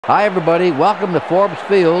Hi everybody, welcome to Forbes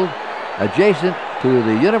Field, adjacent to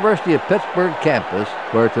the University of Pittsburgh campus,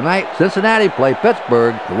 where tonight Cincinnati play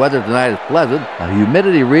Pittsburgh. The weather tonight is pleasant, a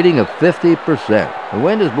humidity reading of 50%. The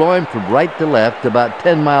wind is blowing from right to left about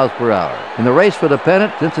 10 miles per hour. In the race for the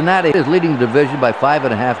pennant, Cincinnati is leading the division by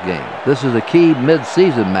 5.5 games. This is a key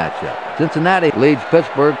mid-season matchup. Cincinnati leads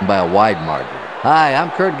Pittsburgh by a wide margin. Hi, I'm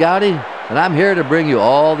Curt Gowdy, and I'm here to bring you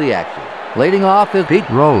all the action. Leading off is Pete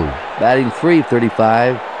Rose, batting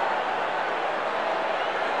 .335.